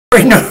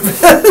Very nervous.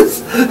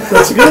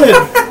 That's good.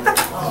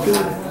 That's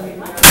good.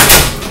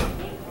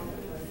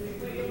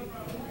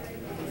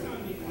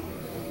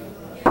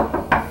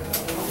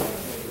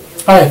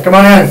 Hi, come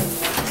on in.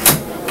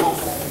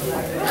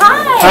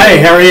 Hi. Hi,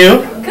 how are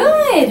you?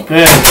 Good.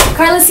 Good.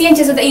 Carla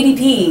Sanchez with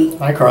ADP.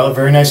 Hi, Carla.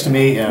 Very nice to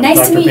meet you. Nice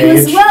Dr. to meet you Page.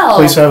 as well.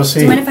 Please have a seat.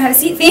 Do you mind if I have a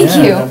seat? Thank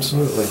Yeah, you.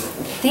 Absolutely.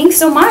 Thanks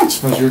so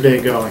much. How's your day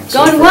going?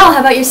 Going well.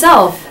 How about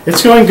yourself?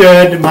 It's going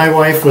good. My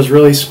wife was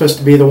really supposed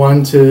to be the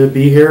one to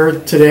be here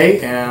today,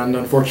 and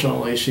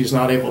unfortunately she's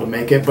not able to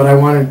make it, but I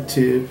wanted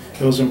to,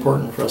 it was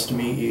important for us to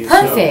meet you.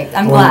 Perfect. So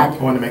I'm glad. I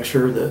wanted to make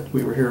sure that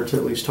we were here to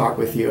at least talk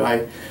with you.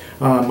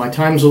 My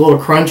time's a little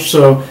crunched,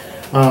 so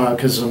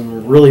because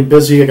I'm really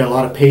busy. I got a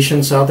lot of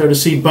patients out there to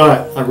see,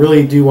 but I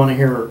really do want to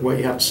hear what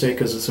you have to say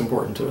because it's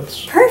important to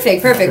us.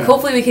 Perfect. Okay.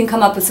 Hopefully we can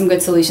come up with some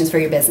good solutions for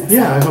your business.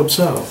 Yeah, I hope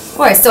so. Of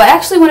course. So I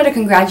actually wanted to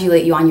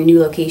congratulate you on your new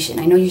location.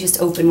 I know you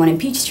just opened one in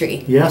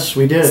Peachtree. Yes,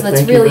 we did. So that's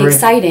Thank really you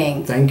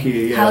exciting. Thank you.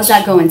 Yes. How's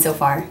that going so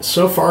far?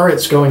 So far,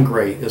 it's going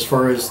great. As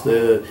far as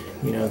the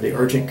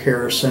urgent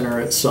care center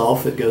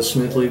itself, it goes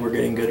smoothly. We're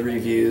getting good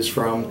reviews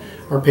from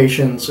our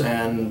patients,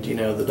 and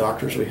the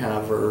doctors we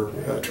have are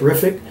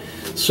terrific.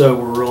 So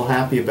we're real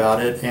happy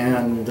about it,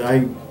 and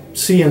I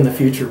see in the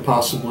future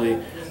possibly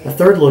a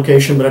third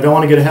location, but I don't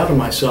want to get ahead of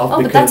myself. Oh,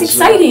 because, but that's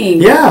exciting.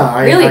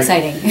 Really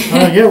exciting.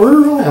 Yeah,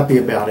 we're real happy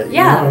about it.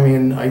 Yeah. I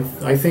mean,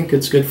 I think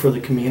it's good for the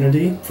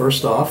community,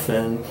 first off,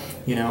 and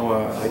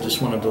I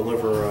just want to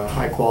deliver a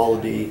high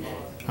quality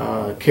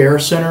care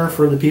center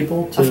for the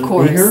people to be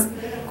here.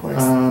 Of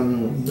course.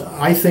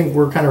 I think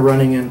we're kind of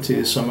running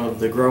into some of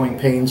the growing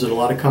pains that a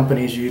lot of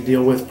companies you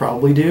deal with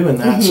probably do, and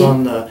that's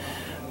on the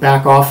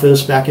back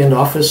end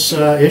office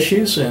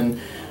issues, and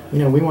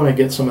we want to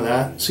get some of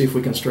that, see if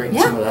we can straighten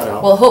some of that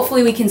out. Well,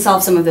 hopefully we can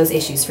solve some of those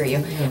issues for you.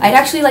 Yeah. I'd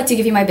actually like to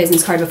give you my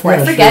business card before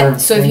I forget. Sure.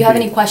 So if you have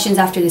any questions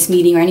after this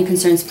meeting or any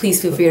concerns,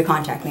 please feel free to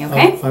contact me,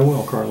 okay? I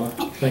will, Carla.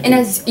 Thank you.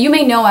 As you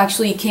may know,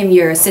 actually, Kim,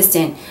 your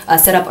assistant,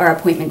 set up our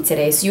appointment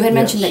today. So you had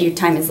mentioned that your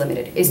time is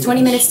limited. Is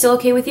 20 minutes still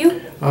okay with you?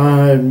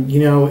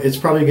 It's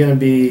probably going to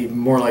be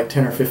more like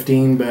 10 or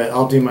 15, but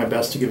I'll do my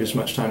best to give you as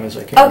much time as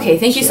I can. Okay,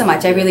 thank you so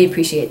much. I really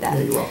appreciate that.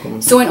 Yeah, you're welcome.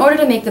 So in order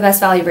to make the best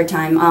value of your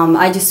time,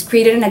 I just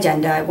created an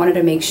agenda. I wanted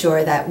to make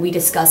sure that we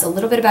discuss a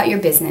little bit about your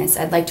business.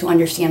 I'd like to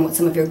understand what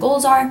some of your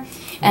goals are,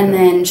 and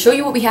then show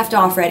you what we have to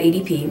offer at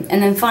ADP,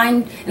 and then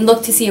find and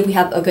look to see if we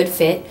have a good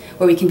fit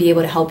where we can be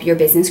able to help your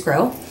business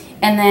grow.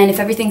 And then if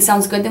everything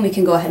sounds good, then we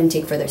can go ahead and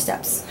take further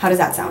steps. How does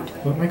that sound?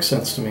 Well, it makes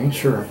sense to me,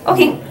 sure.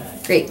 Okay,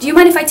 great. Do you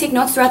mind if I take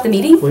notes throughout the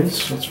meeting?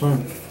 Please, that's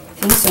fine.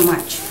 Thanks so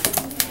much.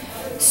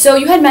 So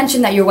you had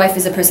mentioned that your wife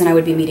is the person I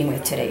would be meeting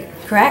with today,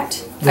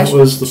 correct? That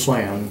was the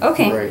plan.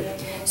 Okay. Right.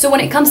 So when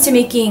it comes to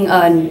making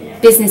a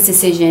business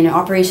decision, an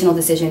operational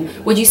decision,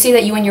 would you say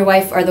that you and your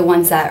wife are the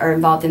ones that are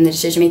involved in the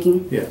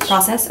decision-making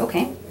process?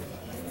 Okay.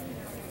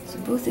 So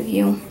both of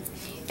you.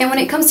 And when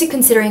it comes to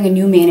considering a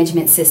new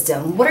management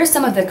system, what are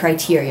some of the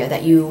criteria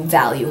that you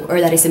value or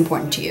that is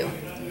important to you?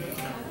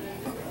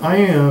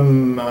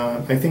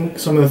 I think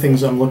some of the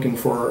things I'm looking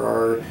for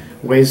are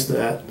ways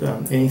that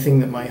anything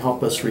that might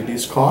help us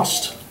reduce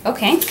cost.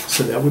 Okay.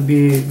 So that would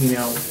be,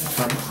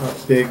 a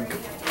big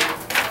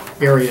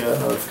area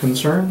of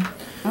concern.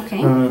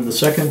 Okay. The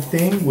second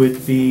thing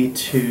would be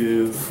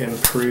to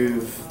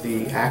improve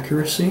the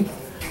accuracy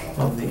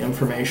of the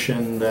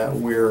information that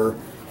we're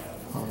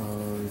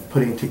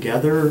putting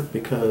together,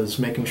 because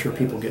making sure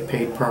people get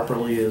paid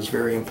properly is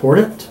very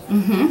important.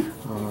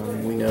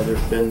 We know there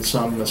have been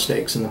some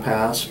mistakes in the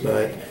past,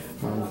 but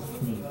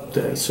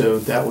so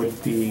that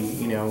would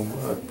be, an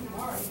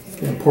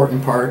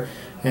important part.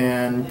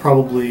 And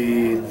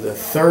probably the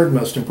third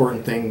most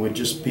important thing would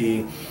just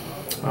be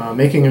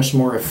making us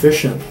more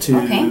efficient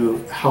to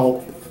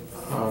help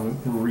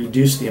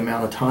reduce the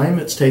amount of time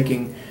it's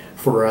taking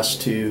for us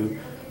to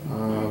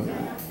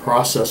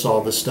process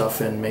all this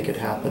stuff and make it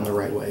happen the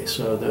right way.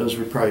 So those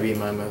would probably be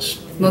my most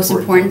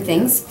important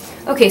things.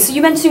 Okay, so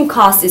you mentioned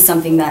cost is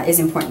something that is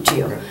important to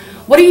you. Okay.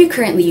 What are you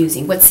currently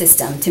using? What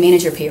system to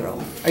manage your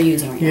payroll are you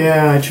using right now?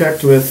 Yeah, I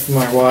checked with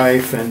my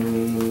wife,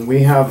 and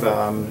we have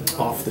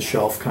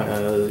off-the-shelf kind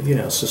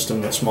of system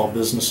that small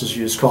businesses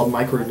use called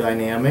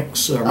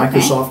Microdynamics or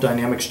Microsoft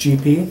Dynamics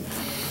GP.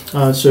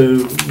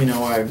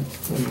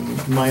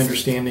 My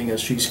understanding is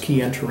she's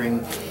key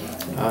entering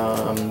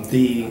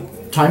the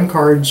time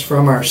cards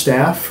from our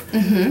staff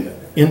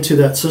into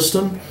that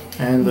system,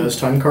 and those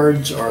time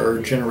cards are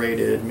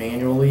generated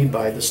manually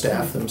by the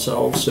staff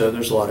themselves, so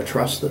there's a lot of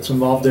trust that's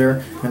involved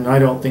there, and I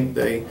don't think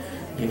they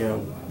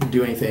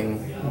do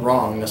anything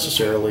wrong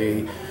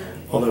necessarily,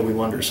 although we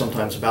wonder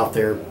sometimes about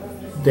their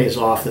days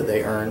off that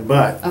they earn.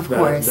 But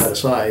that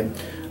aside,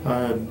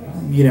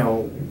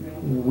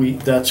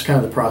 that's kind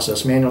of the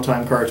process. Manual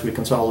time cards, we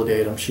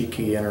consolidate them, she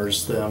key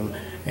enters them,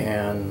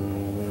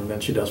 and then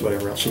she does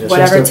whatever else she does.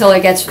 Whatever till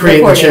it gets create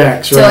recorded. The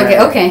checks, till right.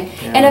 Okay.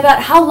 Yeah. And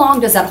about how long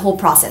does that whole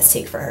process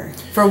take for her,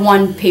 for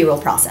one payroll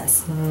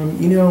process?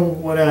 You know,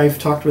 what I've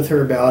talked with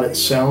her about, it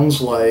sounds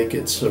like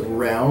it's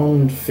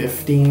around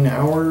 15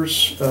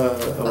 hours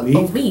a week.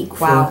 A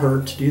week, wow. For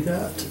her to do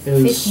that.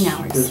 15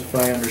 hours. If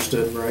I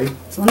understood right.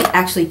 So let me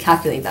actually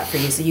calculate that for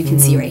you so you can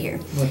see right here.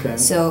 Okay.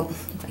 So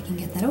if I can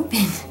get that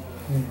open.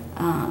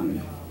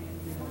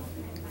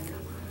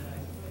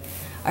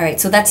 All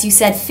right, so that's, you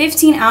said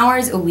 15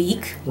 hours a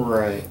week.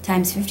 Right.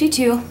 Times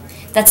 52.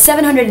 That's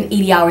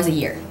 780 hours a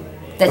year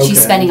that she's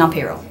Okay. spending on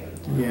payroll.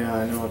 Yeah,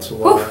 I know it's a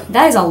lot. Whew,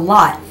 that is a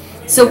lot.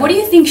 So what do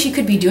you think she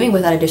could be doing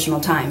with that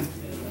additional time?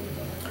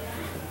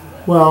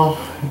 Well,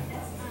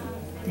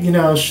 you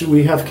know,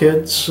 we have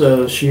kids,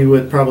 so she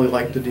would probably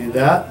like to do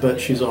that, but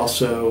she's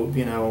also,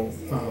 you know,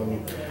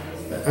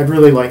 I'd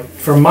really like,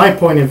 from my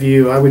point of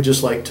view, I would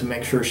just like to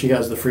make sure she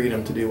has the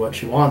freedom to do what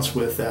she wants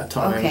with that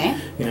time. Okay.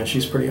 You know,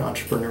 she's pretty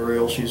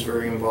entrepreneurial. She's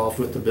very involved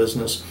with the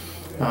business.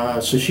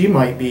 So she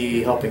might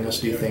be helping us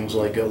do things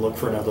like go look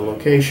for another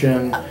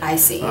location. I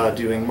see.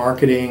 Doing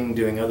marketing,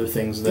 doing other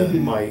things that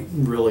might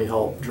really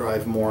help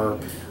drive more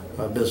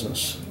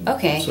business.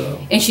 Okay. So,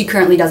 And she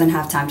currently doesn't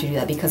have time to do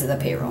that because of the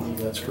payroll.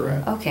 that's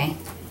correct. Okay,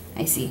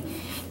 I see.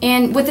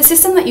 And with the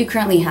system that you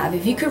currently have,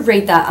 if you could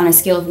rate that on a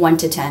scale of 1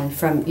 to 10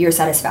 from your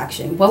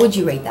satisfaction, what would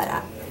you rate that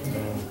at?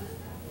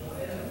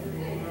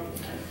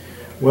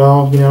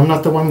 Well, you know, I'm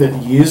not the one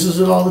that uses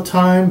it all the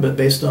time, but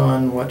based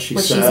on what she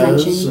What she's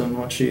says mentioned. and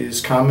what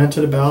she's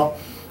commented about,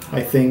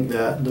 I think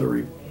that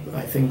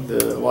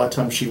a lot of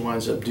times she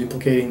winds up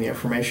duplicating the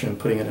information and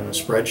putting it in a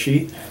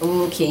spreadsheet.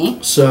 Okay.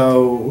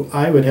 So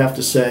I would have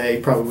to say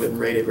probably wouldn't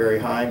rate it very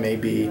high.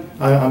 Maybe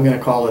I'm going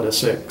to call it a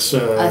 6.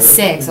 A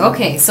 6.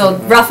 Okay, so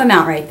rough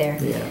amount right there.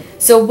 Yeah.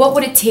 So what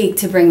would it take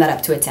to bring that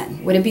up to a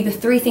 10? Would it be the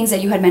 3 things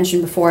that you had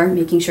mentioned before,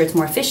 making sure it's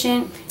more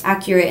efficient,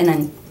 accurate, and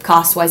then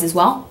cost-wise as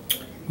well?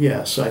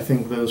 Yes, I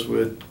think those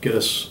would get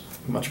us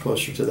much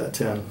closer to that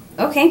 10.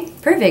 Okay,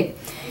 perfect.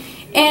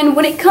 And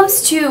when it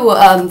comes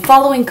to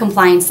following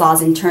compliance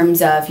laws in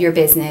terms of your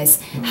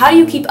business, how do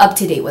you keep up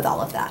to date with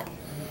all of that?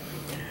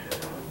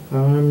 I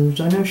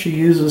know she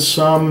uses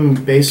some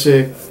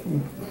basic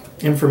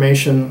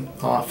information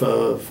off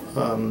of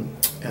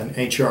an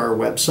HR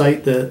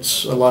website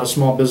that's a lot of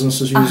small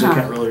businesses use. I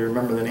can't really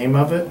remember the name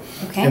of it.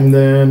 Okay. And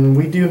then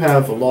we do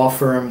have a law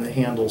firm that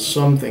handles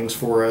some things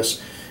for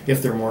us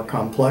if they're more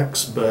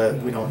complex,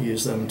 but we don't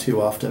use them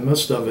too often.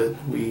 Most of it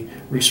we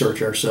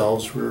research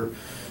ourselves. We're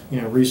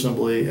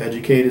reasonably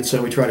educated,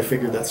 so we try to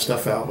figure that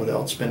stuff out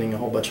without spending a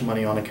whole bunch of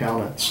money on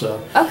accountants.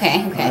 So, Okay.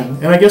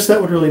 and I guess that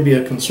would really be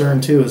a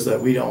concern too, is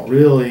that we don't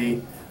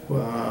really, we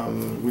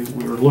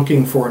were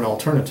looking for an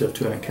alternative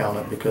to an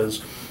accountant,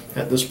 because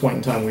at this point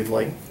in time we'd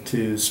like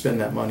to spend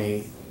that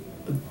money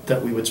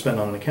that we would spend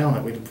on an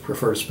accountant. We'd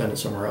prefer to spend it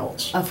somewhere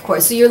else. Of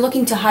course. So you're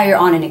looking to hire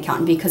on an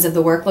accountant because of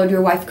the workload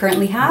your wife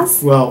currently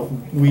has? Well,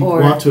 we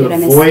Or want to did I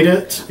miss- avoid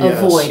it. Yes.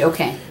 Avoid,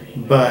 okay.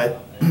 But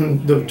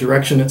the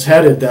direction it's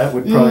headed, that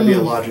would probably be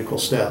a logical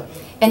step.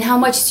 And how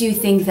much do you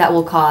think that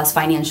will cause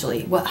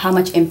financially? How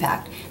much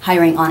impact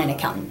hiring on an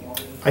accountant?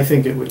 I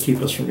think it would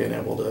keep us from being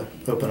able to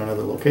open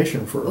another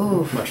location for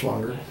much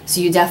longer.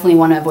 So you definitely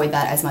want to avoid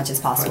that as much as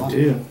possible. I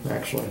do,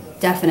 actually.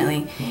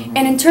 Definitely.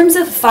 And in terms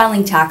of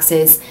filing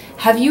taxes,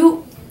 have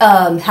you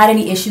had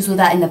any issues with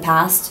that in the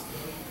past?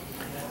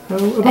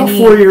 About Any-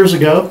 4 years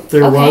ago,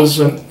 there Okay. was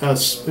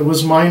it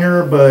was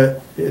minor,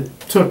 but it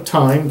took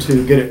time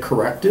to get it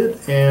corrected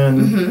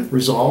and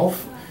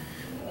resolve.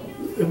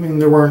 I mean,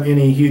 there weren't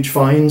any huge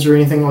fines or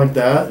anything like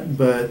that,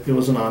 but it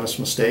was an honest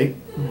mistake.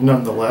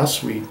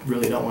 Nonetheless, we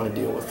really don't want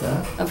to deal with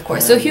that. Of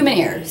course. So human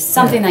errors,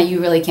 something that you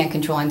really can't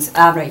control and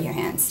out of your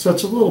hands. So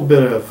it's a little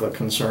bit of a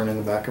concern in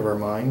the back of our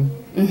mind.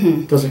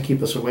 It doesn't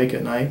keep us awake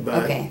at night,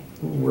 but Okay.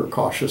 we're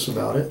cautious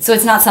about it. So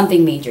it's not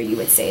something major, you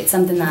would say. It's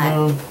something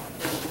that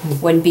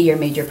wouldn't be your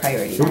major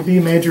priority. It would Then. be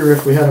major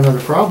if we had another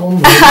problem.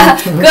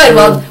 Good.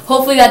 Well,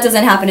 hopefully that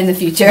doesn't happen in the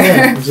future.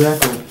 Yeah,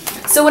 exactly.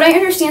 So what I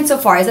understand so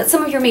far is that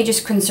some of your major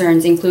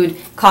concerns include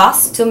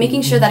cost, so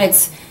making sure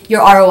that your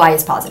ROI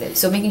is positive,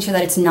 so making sure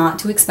that it's not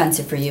too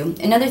expensive for you.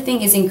 Another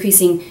thing is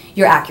increasing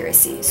your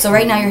accuracy. So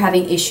right now you're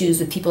having issues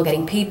with people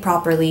getting paid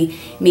properly,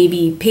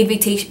 maybe paid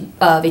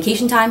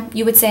vacation time,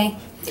 you would say,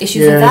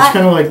 issues with Yeah, that. it's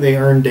kind of like they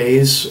earn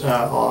days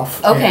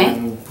off. Okay.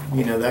 And,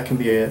 that can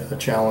be a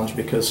challenge,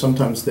 because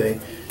sometimes they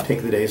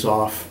take the days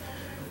off,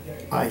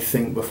 I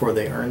think, before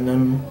they earn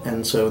them,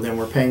 and so then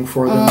we're paying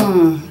for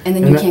them. And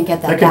then you can't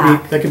get that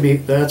back.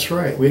 That's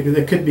right.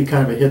 That could be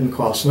kind of a hidden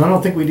cost. And I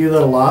don't think we do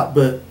that a lot,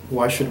 but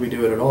why should we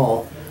do it at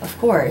all? Of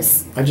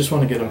course. I just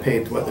want to get them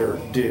paid what they're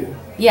due.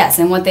 Yes,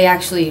 and what they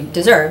actually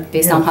deserve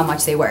based on Yeah. how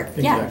much they work.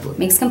 Exactly. Yeah,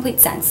 makes complete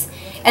sense.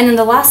 And then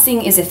the last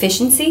thing is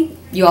efficiency.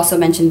 You also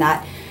mentioned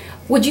that.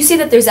 Would you say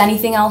that there's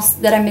anything else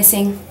that I'm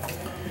missing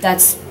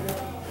that's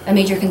a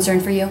major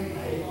concern for you?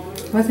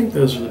 I think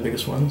those are the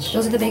biggest ones.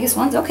 Those are the biggest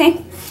ones? Okay.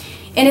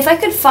 And if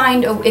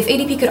if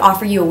ADP could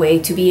offer you a way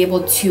to be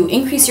able to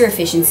increase your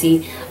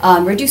efficiency,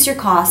 reduce your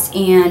costs,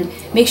 and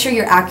make sure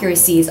your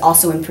accuracy is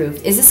also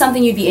improved, is this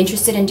something you'd be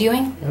interested in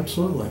doing?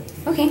 Absolutely.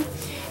 Okay,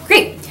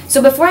 great.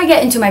 So before I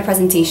get into my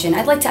presentation,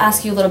 I'd like to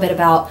ask you a little bit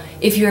about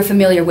if you're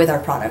familiar with our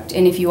product,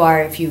 and if you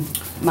are, if you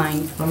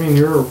mind. I mean,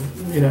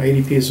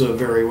 ADP is a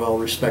very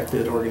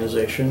well-respected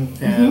organization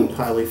and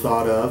highly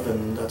thought of,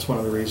 and that's one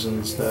of the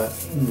reasons that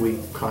we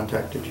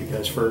contacted you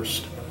guys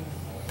first.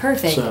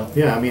 Perfect. So,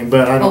 yeah, I mean,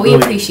 but I don't we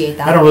appreciate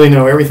that. I don't really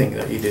know everything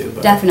that you do.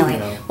 But, Definitely.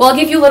 Well, I'll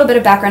give you a little bit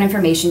of background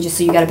information just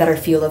so you got a better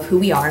feel of who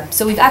we are.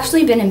 So we've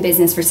actually been in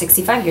business for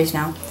 65 years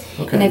now.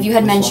 Okay. And if you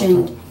had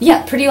mentioned,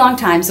 yeah, pretty long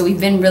time. So we've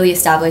been really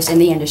established in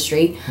the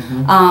industry.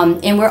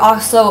 And we're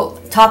also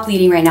top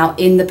leading right now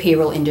in the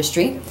payroll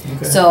industry.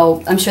 Okay.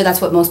 So I'm sure that's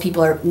what most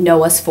people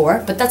know us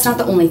for, but that's not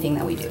the only thing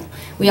that we do.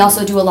 We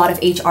also do a lot of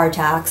HR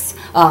tasks.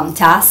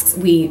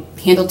 We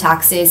handle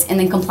taxes and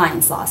then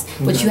compliance laws,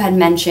 which you had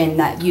mentioned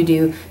that you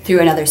do through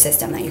another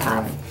system that you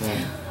have.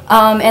 Right.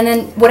 And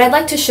then what I'd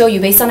like to show you,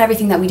 based on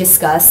everything that we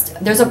discussed,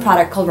 there's a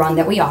product called Run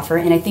that we offer,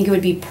 and I think it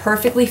would be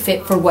perfectly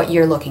fit for what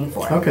you're looking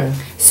for. Okay.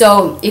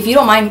 So if you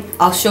don't mind,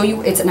 I'll show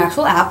you. It's an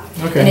actual app,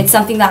 and it's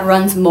something that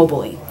runs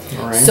mobilely.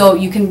 All right. So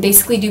you can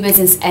basically do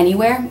business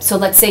anywhere. So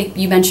let's say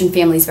you mentioned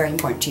family is very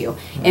important to you,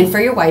 and for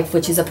your wife,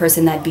 which is a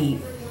person that'd be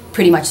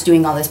pretty much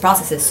doing all these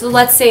processes. So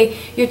let's say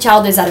your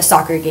child is at a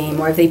soccer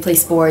game, or if they play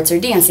sports or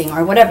dancing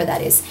or whatever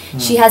that is,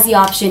 she has the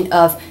option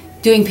of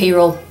doing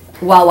payroll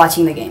while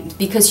watching the game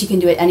because she can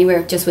do it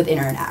anywhere just with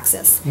internet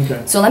access.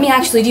 Okay. So let me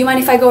do you mind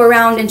if I go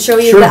around and show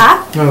you Sure. the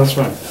app? No, that's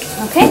fine.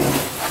 Okay.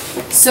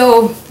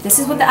 So this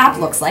is what the app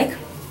looks like.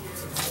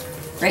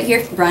 Right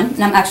here, Run,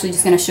 and I'm actually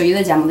just going to show you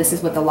the demo. This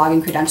is what the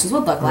login credentials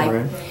would look like. All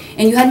right.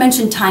 And you had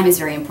mentioned time is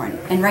very important.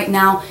 And right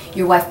now,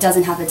 your wife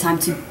doesn't have the time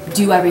to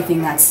do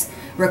everything that's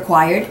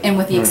required, and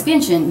with the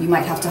expansion you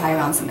might have to hire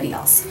on somebody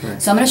else.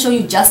 So I'm going to show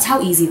you just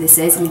how easy this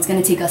is, and it's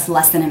going to take us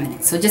less than a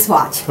minute, so just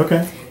watch.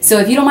 Okay. So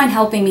if you don't mind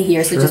helping me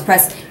here, so just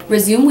press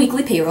resume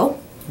weekly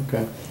payroll.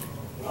 Okay.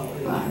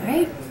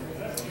 Alright,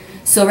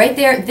 so right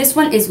there, this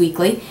one is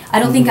weekly. I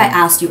don't think I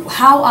asked you,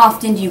 how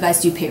often do you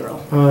guys do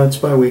payroll? It's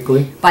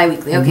bi-weekly.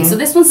 Bi-weekly, okay, so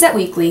this one's set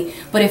weekly,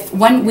 but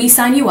when we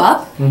sign you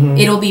up,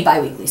 it'll be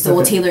bi-weekly, so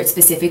we'll tailor it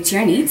specific to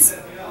your needs.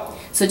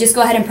 So just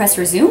go ahead and press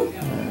resume.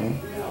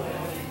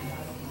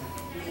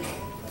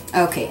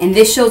 Okay, and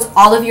this shows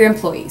all of your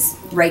employees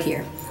right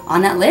here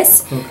on that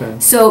list. Okay.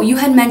 So you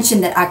had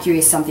mentioned that accuracy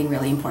is something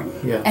really important.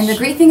 Yes. And the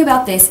great thing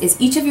about this is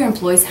each of your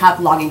employees have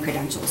login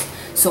credentials.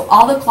 So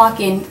all the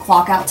clock in,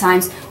 clock out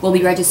times will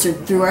be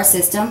registered through our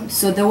system,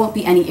 so there won't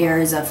be any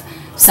errors of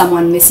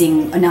someone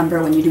missing a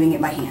number when you're doing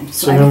it by hand.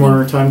 So no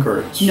more time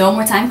cards. No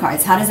more time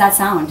cards. How does that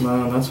sound?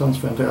 No, that sounds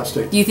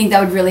fantastic. Do you think that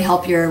would really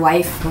help your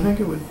wife I think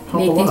it would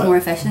help make a things lot. more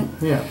efficient?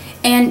 Yeah.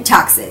 And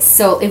taxes.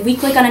 So if we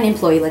click on an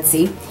employee, let's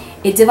see,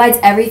 it divides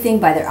everything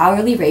by their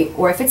hourly rate,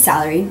 or if it's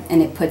salary,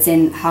 and it puts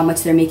in how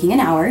much they're making an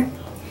hour.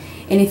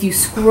 And if you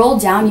scroll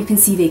down, you can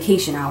see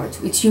vacation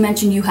hours, which you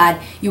mentioned you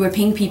were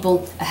paying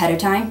people ahead of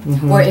time,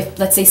 or if,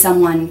 let's say,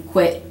 someone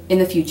quit in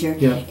the future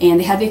and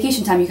they had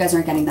vacation time, you guys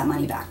aren't getting that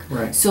money back.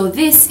 Right. So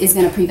this is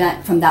going to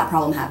prevent from that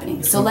problem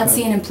happening. So let's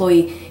say an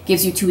employee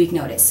gives you 2-week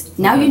notice.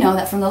 Now you know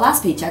that from the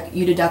last paycheck,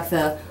 you deduct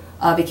the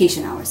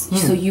vacation hours,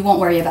 so you won't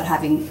worry about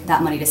having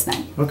that money to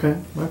spend. Okay.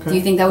 Okay. Do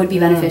you think that would be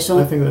beneficial?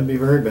 I think that'd be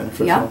very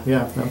beneficial. Yeah?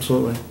 Yeah,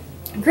 absolutely.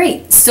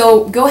 Great.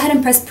 So go ahead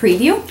and press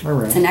preview. All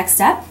right. It's the next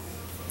step.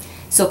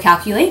 So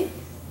calculate.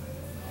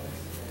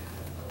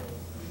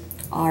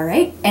 All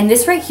right. And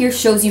this right here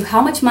shows you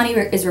how much money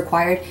is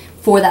required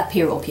for that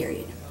payroll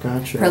period.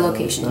 Gotcha. Per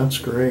location. That's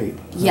great.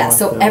 Yeah, like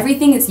so that.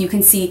 everything is, you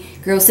can see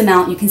gross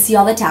amount, you can see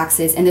all the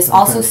taxes, and this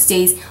also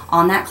stays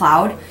on that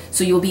cloud,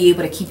 so you'll be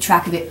able to keep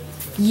track of it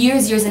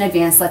years in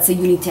advance. Let's say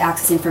you need to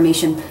access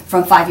information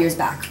from 5 years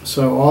back.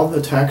 So all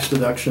the tax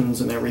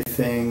deductions and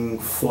everything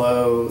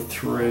flow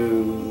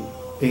through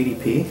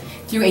ADP?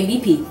 Through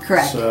ADP,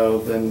 correct. So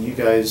then you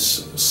guys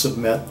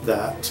submit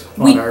that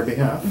on our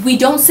behalf? We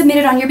don't submit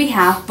it on your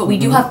behalf, but we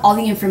do have all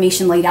the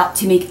information laid out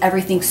to make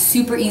everything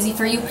super easy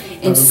for you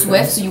and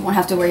swift, so you won't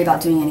have to worry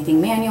about doing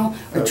anything manual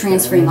or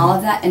transferring all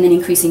of that and then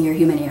increasing your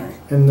human error.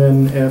 And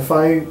then if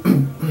I,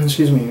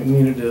 excuse me,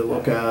 needed to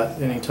look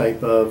at any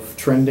type of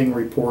trending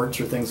reports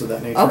or things of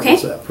that nature, Okay.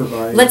 does that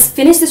provide? Let's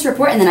finish this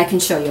report and then I can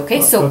show you,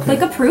 okay? So okay.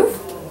 click approve,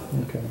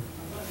 Okay.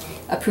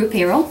 approve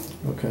payroll,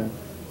 Okay.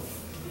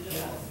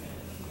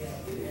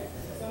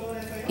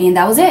 and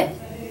that was it.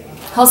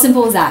 How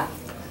simple was that?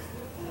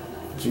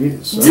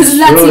 Jeez. Doesn't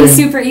that seem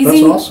super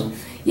easy? That's awesome.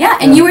 Yeah,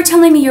 and you were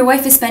telling me your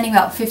wife is spending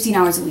about 15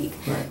 hours a week.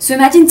 Right. So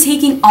imagine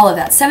taking all of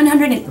that,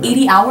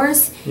 780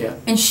 hours, Yeah.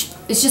 and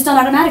it's just done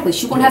automatically.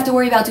 She won't have to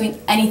worry about doing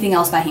anything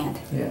else by hand.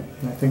 Yeah.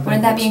 I think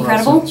Wouldn't that be makes a lot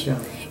of incredible? sense,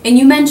 yeah. And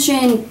you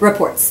mentioned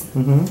reports.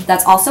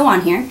 That's also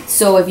on here.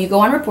 So if you go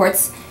on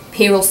reports,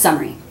 payroll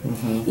summary,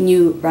 and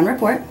you run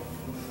report,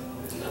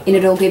 and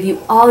it'll give you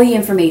all the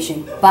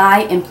information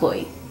by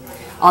employee.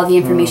 All the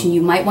information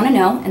you might want to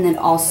know, and then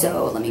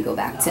also, let me go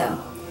back to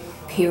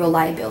payroll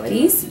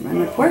liabilities, run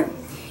report,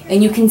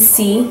 and you can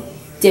see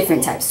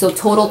different types. So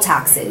total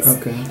taxes.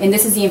 Okay. And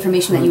this is the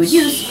information that you would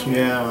use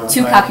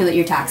to calculate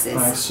your taxes.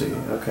 I see.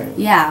 Okay.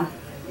 Yeah.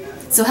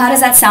 So how does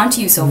that sound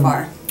to you so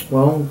far?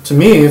 Well, to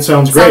me, it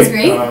sounds great. Sounds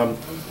great?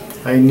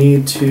 I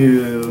need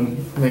to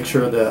make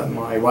sure that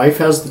my wife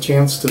has the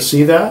chance to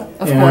see that.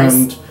 Of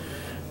course.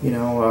 You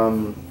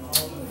know,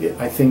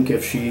 I think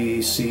if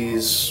she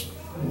sees,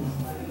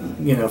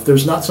 you know, if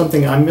there's not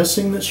something I'm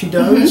missing that she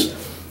does,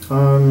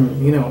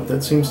 you know,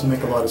 that seems to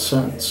make a lot of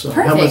sense.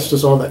 How much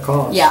does all that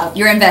cost? Yeah,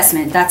 your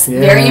investment. That's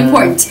very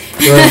important.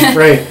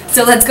 Right.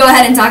 So let's go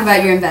ahead and talk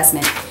about your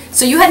investment.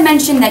 So you had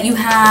mentioned that you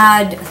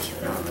had,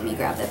 let me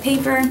grab that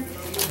paper.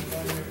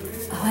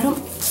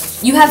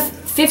 You have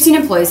 15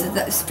 employees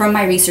from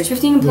my research.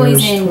 15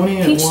 employees in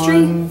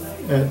Peachtree?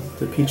 At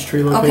the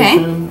Peachtree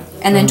location. Okay.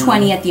 And then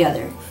 20 at the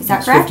other. Is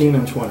that correct? 15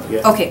 and 20,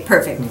 yeah. Okay,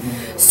 perfect.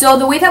 So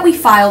the way that we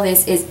file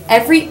this is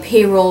every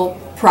payroll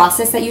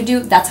process that you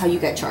do, that's how you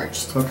get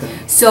charged. Okay.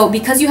 So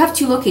because you have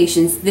 2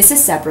 locations, this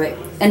is separate.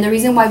 And the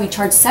reason why we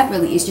charge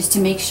separately is just to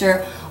make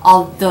sure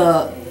all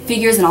the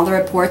figures and all the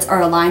reports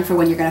are aligned for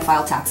when you're going to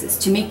file taxes,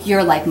 to make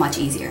your life much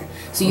easier.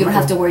 So you don't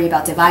have to worry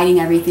about dividing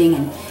everything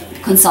and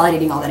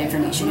consolidating all that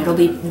information. It'll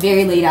be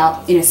very laid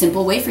out in a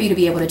simple way for you to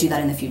be able to do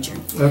that in the future.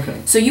 Okay.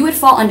 So you would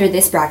fall under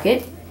this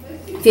bracket,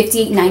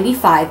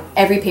 $58.95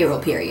 every payroll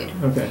period.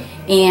 Okay.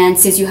 And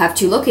since you have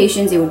 2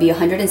 locations, it would be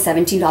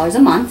 $117 a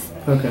month.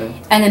 Okay.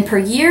 And then per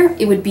year,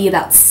 it would be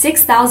about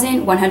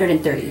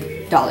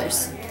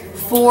 $6,130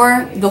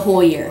 for the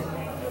whole year.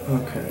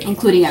 Okay.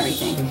 Including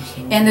everything.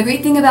 And the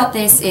great thing about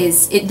this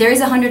is there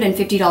is a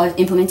 $150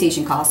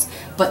 implementation cost,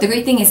 but the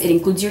great thing is it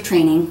includes your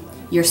training,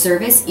 your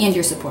service, and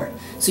your support.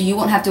 So you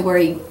won't have to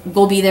worry.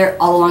 We'll be there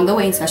all along the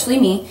way, especially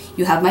me.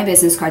 You have my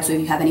business card, so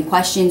if you have any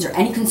questions or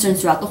any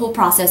concerns throughout the whole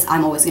process,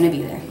 I'm always going to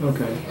be there.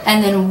 Okay.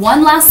 And then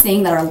one last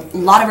thing that a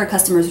lot of our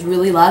customers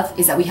really love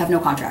is that we have no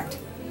contract.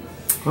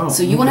 Oh,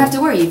 so you won't have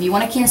to worry. If you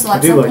want to cancel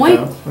at do some like point,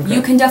 that. Okay.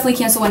 you can definitely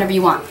cancel whenever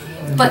you want.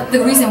 But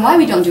the reason why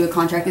we don't do a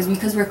contract is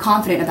because we're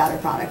confident about our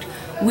product.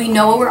 We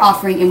know what we're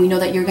offering, and we know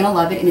that you're going to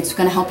love it, and it's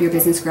going to help your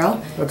business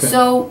grow. Okay.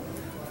 So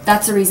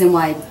that's the reason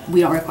why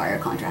we don't require a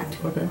contract.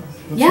 Okay.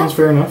 That Yeah. sounds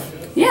fair enough.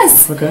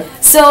 Yes. Okay.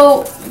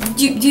 So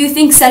do you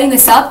think setting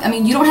this up, I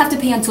mean, you don't have to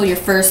pay until your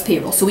first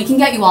payroll. So we can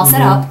get you all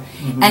set up,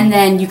 and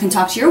then you can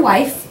talk to your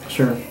wife.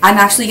 Sure. I'm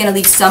actually going to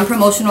leave some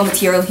promotional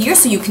material here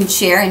so you can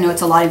share. I know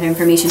it's a lot of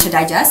information to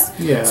digest.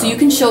 Yeah. So you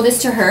can show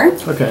this to her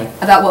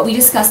about what we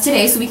discussed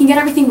today, so we can get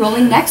everything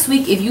rolling next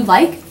week if you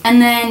like, and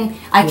then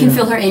I can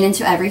fill her in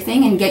into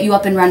everything and get you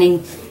up and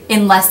running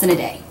in less than a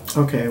day.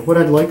 Okay. What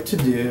I'd like to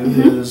do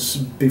is,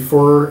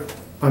 before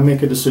I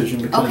make a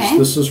decision, because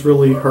this is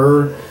really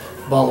her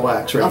ball of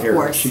wax right here.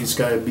 Course. She's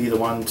got to be the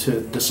one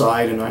to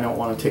decide, and I don't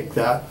want to take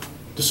that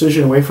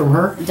decision away from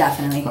her.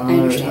 Definitely, I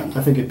understand.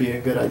 I think it'd be a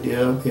good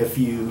idea if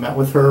you met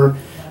with her,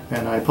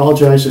 and I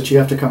apologize that you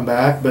have to come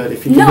back, but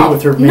if you can meet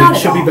with her, maybe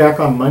she'll be back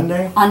on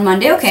Monday. On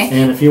Monday, okay.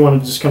 And if you want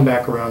to just come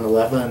back around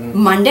 11.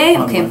 Monday,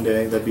 okay.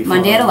 Monday, that'd be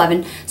Monday fine. at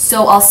 11.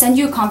 So I'll send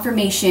you a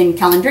confirmation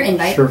calendar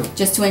invite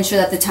just to ensure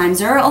that the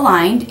times are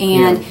aligned,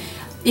 and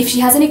if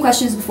she has any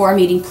questions before our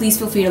meeting, please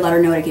feel free to let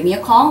her know to give me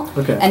a call,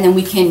 and then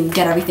we can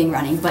get everything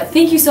running. But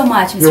thank you so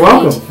much. You're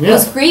welcome. It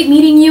was great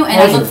meeting you, and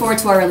I look forward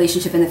to our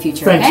relationship in the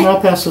future. Thanks, okay? and I'll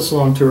pass this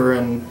along to her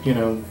and, you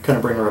know, kind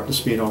of bring her up to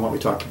speed on what we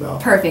talked about.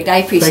 Perfect. I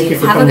appreciate it. it.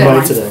 Thank you for Have coming a good by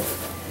one. today.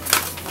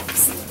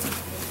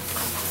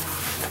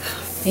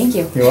 Thank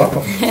you. You're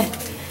welcome.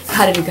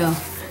 How did it go?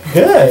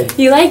 Good.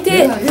 You liked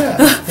it? Yeah.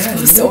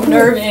 I'm so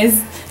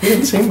nervous. You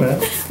didn't seem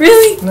that.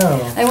 Really?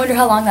 No. I wonder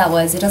how long that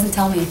was. It doesn't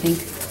tell me, I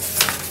think.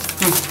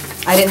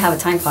 I didn't have a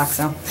time clock,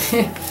 so.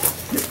 Yeah.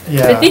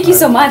 But thank you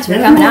so much for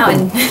coming out.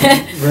 And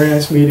very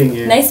nice meeting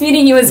you. Nice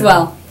meeting you as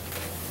well.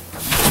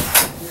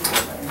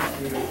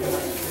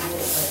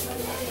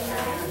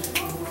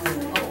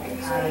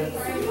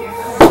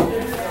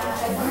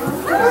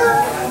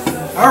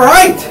 All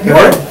right, you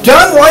are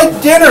done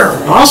like dinner.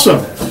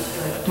 Awesome.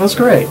 That's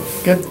great.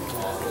 Good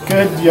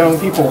young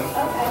people.